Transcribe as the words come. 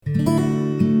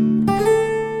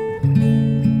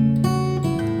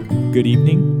Good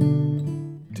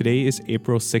evening. Today is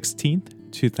April 16th,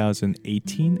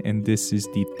 2018, and this is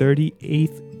the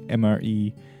 38th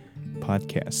MRE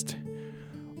Podcast.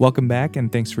 Welcome back,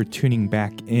 and thanks for tuning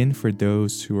back in for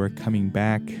those who are coming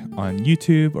back on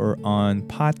YouTube or on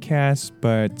podcasts.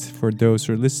 But for those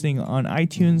who are listening on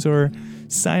iTunes or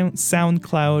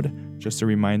SoundCloud, just a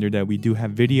reminder that we do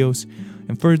have videos.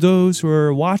 And for those who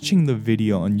are watching the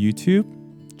video on YouTube,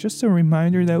 just a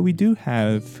reminder that we do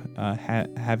have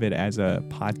it as a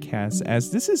podcast.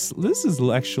 As this is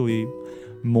actually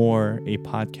more a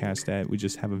podcast that we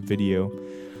just have a video.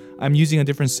 I'm using a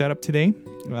different setup today.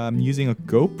 I'm using a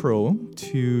GoPro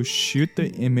to shoot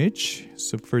the image.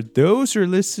 So for those who are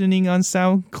listening on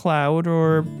SoundCloud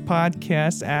or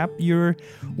podcast app, you're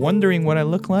wondering what I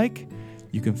look like,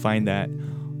 you can find that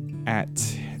at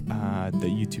the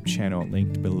YouTube channel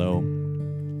linked below.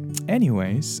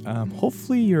 Anyways,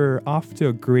 hopefully you're off to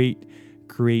a great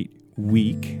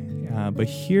week. But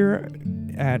here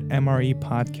at MRE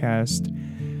Podcast,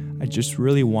 I just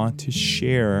really want to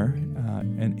share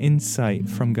an insight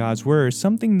from God's Word,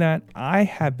 something that I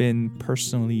have been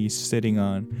personally sitting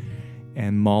on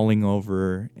and mulling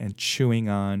over and chewing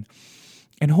on.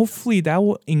 And hopefully that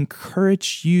will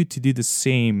encourage you to do the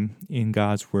same in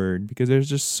God's Word, because there's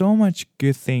just so much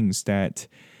good things that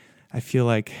I feel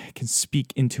like can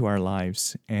speak into our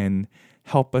lives and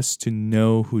help us to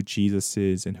know who Jesus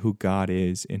is and who God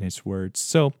is in His Word.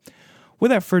 So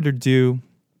without further ado,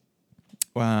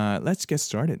 let's get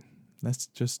started. Let's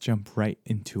just jump right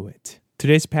into it.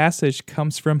 Today's passage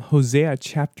comes from Hosea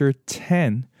chapter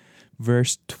 10,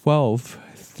 verse 12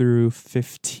 through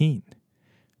 15.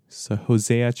 So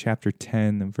Hosea chapter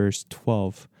 10, verse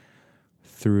 12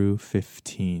 through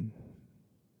 15.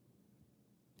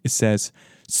 It says,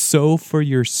 "Sow for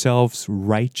yourselves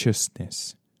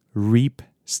righteousness, reap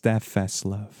steadfast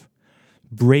love.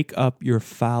 Break up your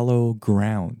fallow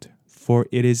ground, for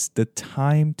it is the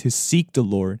time to seek the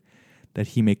Lord, that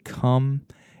He may come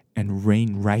and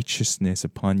rain righteousness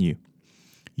upon you.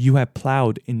 You have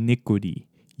plowed iniquity,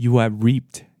 you have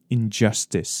reaped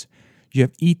injustice. You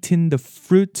have eaten the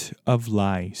fruit of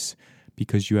lies,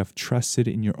 because you have trusted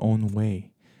in your own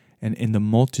way and in the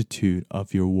multitude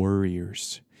of your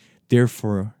warriors.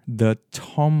 Therefore, the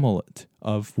tumult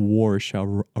of war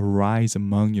shall arise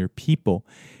among your people,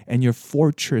 and your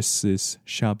fortresses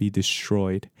shall be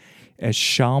destroyed, as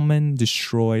Shalman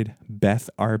destroyed Beth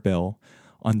Arbel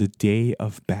on the day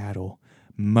of battle.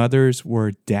 Mothers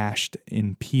were dashed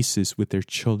in pieces with their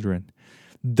children.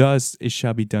 Thus it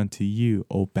shall be done to you,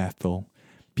 O Bethel,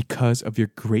 because of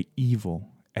your great evil.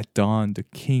 At dawn the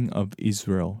king of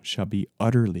Israel shall be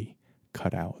utterly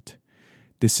cut out."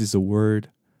 This is the word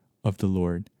of the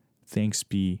Lord. Thanks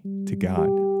be to God.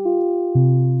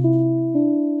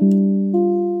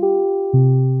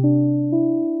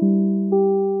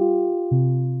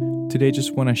 Today, I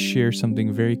just want to share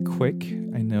something very quick.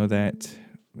 I know that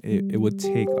it would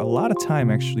take a lot of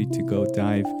time actually to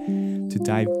dive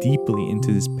deeply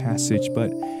into this passage,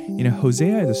 but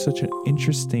Hosea is such an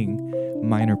interesting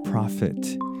minor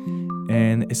prophet,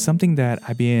 and it's something that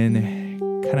I've been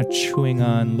kind of chewing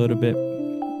on a little bit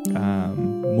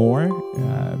more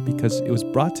because it was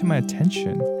brought to my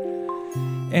attention,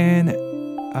 and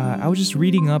I was just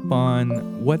reading up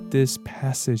on what this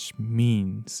passage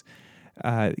means.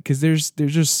 Because there's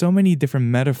just so many different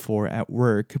metaphor at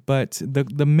work, but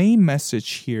the main message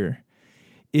here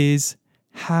is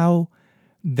how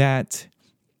that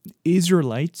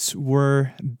Israelites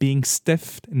were being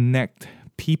stiff-necked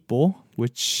people,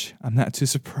 which I'm not too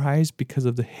surprised because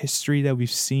of the history that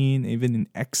we've seen even in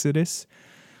Exodus.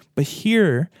 But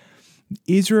here,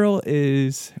 Israel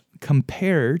is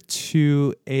compared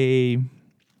to a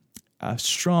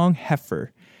strong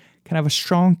heifer, kind of a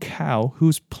strong cow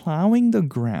who's plowing the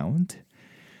ground,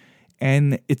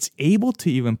 and it's able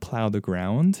to even plow the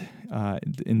ground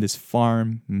in this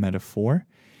farm metaphor.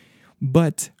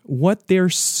 But what they're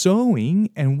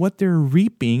sowing and what they're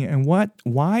reaping and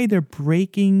why they're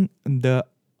breaking the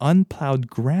unplowed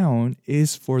ground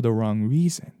is for the wrong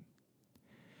reason.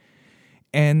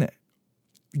 And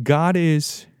God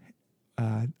is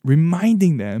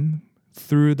reminding them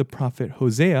through the prophet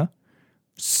Hosea,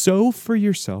 sow for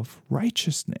yourself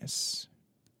righteousness.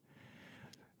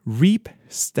 Reap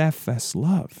steadfast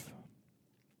love.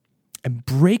 And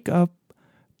break up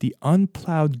the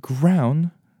unplowed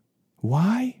ground.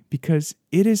 Why? Because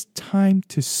it is time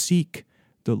to seek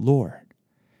the Lord,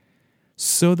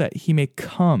 so that He may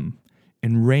come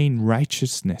and rain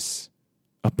righteousness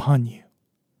upon you.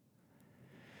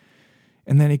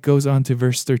 And then it goes on to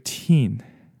verse 13,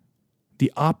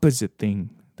 the opposite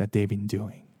thing that they've been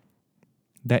doing.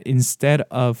 That instead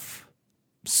of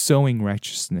sowing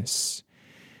righteousness.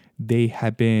 They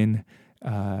have been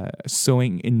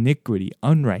sowing iniquity,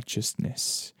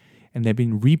 unrighteousness, and they've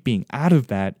been reaping out of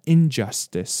that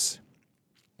injustice.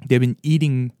 They've been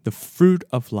eating the fruit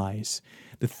of lies.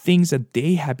 The things that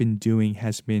they have been doing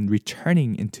has been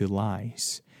returning into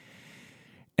lies.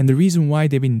 And the reason why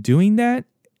they've been doing that,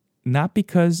 not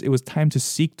because it was time to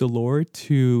seek the Lord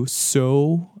to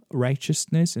sow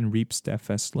righteousness and reap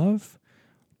steadfast love,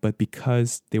 but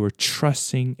because they were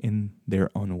trusting in their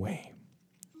own way.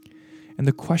 And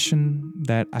the question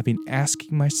that I've been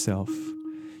asking myself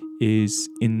is,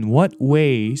 in what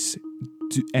ways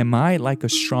am I like a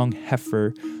strong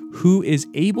heifer who is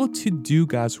able to do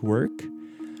God's work,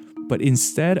 but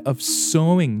instead of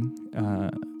sowing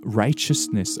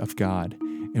righteousness of God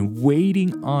and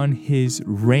waiting on His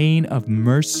reign of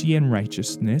mercy and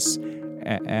righteousness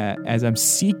as I'm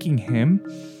seeking Him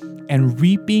and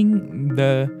reaping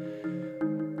the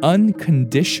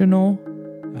unconditional,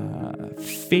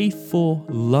 faithful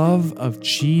love of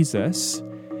Jesus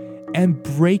and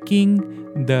breaking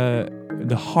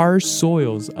the hard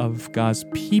soils of God's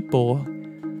people,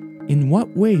 in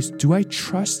what ways do I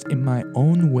trust in my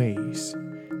own ways?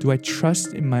 Do I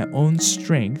trust in my own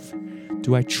strength?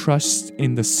 Do I trust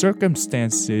in the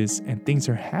circumstances and things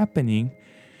are happening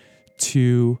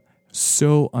to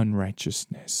sow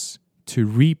unrighteousness, to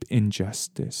reap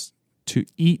injustice, to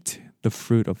eat the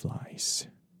fruit of lies?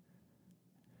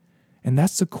 And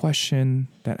that's the question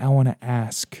that I want to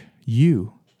ask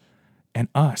you and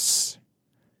us.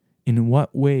 In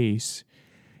what ways,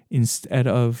 instead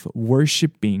of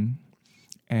worshiping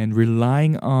and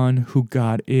relying on who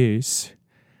God is,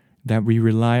 that we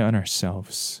rely on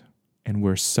ourselves and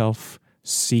we're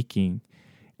self-seeking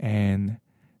and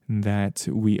that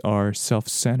we are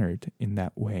self-centered in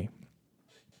that way?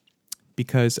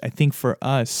 Because I think for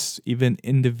us, even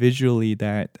individually,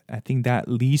 that I think that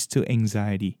leads to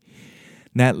anxiety.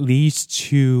 That leads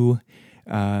to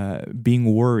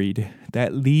being worried.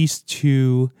 That leads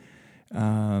to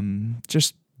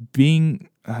just being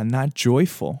not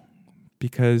joyful.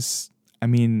 Because,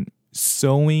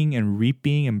 sowing and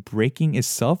reaping and breaking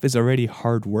itself is already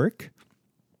hard work.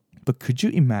 But could you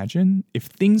imagine if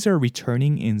things are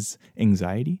returning in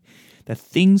anxiety, that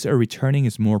things are returning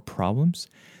is more problems,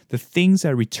 the things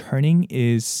that are returning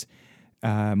is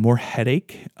more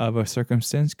headache of a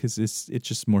circumstance because it's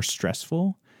just more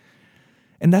stressful.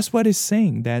 And that's what it's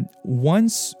saying, that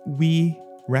once we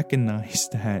recognize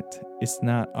that it's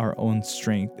not our own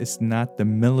strength, it's not the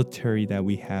military that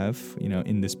we have,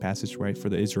 in this passage, right, for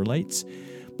the Israelites,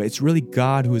 but it's really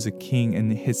God who is a king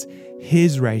and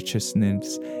his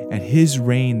righteousness and his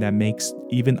reign that makes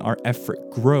even our effort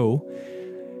grow.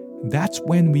 That's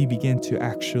when we begin to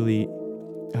actually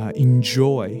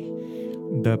enjoy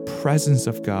the presence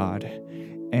of God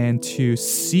and to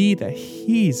see that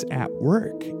He's at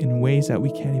work in ways that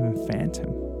we can't even fathom.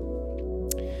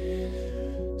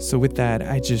 So with that,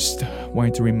 I just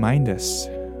wanted to remind us,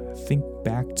 think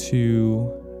back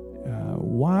to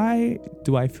why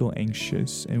do I feel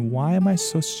anxious and why am I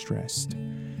so stressed?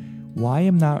 Why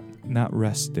am I not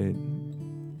rested?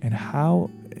 And how,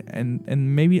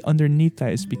 and maybe underneath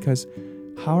that is because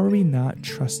how are we not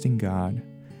trusting God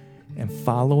and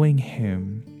following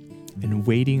Him and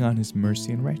waiting on His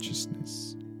mercy and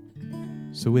righteousness?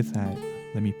 So with that,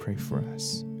 let me pray for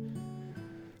us.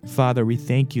 Father, we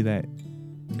thank You that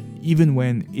even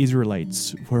when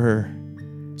Israelites were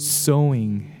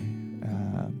sowing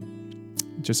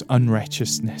just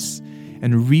unrighteousness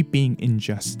and reaping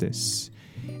injustice,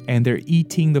 and they're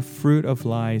eating the fruit of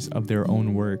lies of their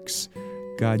own works,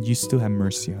 God, You still have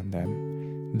mercy on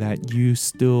them, that You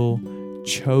still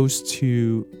chose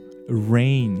to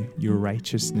rain Your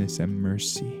righteousness and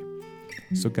mercy.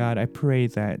 So God, I pray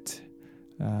that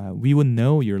we will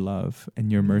know Your love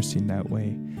and Your mercy in that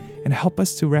way, and help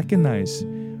us to recognize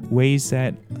ways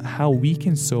that how we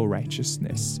can sow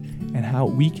righteousness and how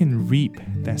we can reap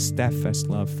that steadfast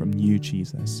love from You,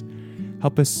 Jesus.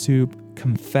 Help us to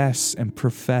confess and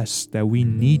profess that we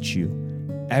need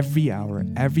You every hour,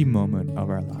 every moment of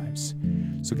our lives.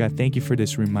 So God, thank You for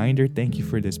this reminder. Thank You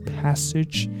for this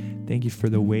passage. Thank You for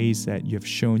the ways that You have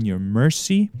shown Your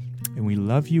mercy. And we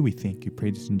love You. We thank You.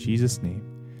 Pray this in Jesus' name.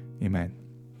 Amen.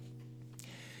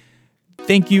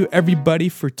 Thank you, everybody,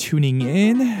 for tuning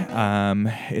in.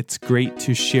 It's great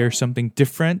to share something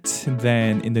different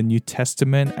than in the New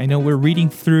Testament. I know we're reading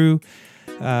through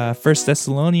 1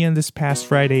 Thessalonians this past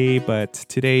Friday, but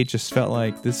today just felt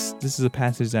like this is a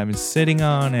passage that I've been sitting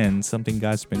on and something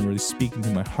God's been really speaking to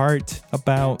my heart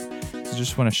about. So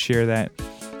just want to share that.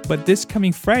 But this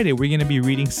coming Friday, we're going to be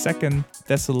reading 2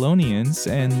 Thessalonians,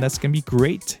 and that's going to be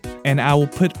great. And I will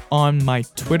put on my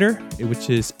Twitter, which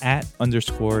is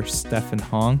 @_Stephen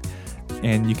Hong.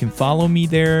 And you can follow me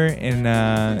there, and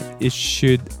it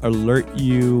should alert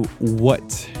you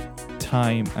what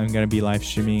time I'm going to be live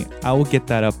streaming. I will get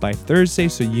that up by Thursday,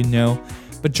 so you know.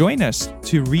 But join us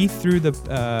to read through the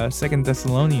 2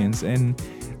 Thessalonians, and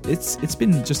it's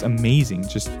been just amazing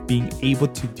just being able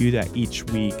to do that each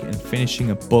week and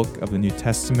finishing a book of the New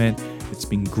Testament. It's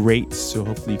been great, so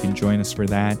hopefully you can join us for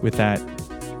that. With that,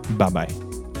 bye-bye.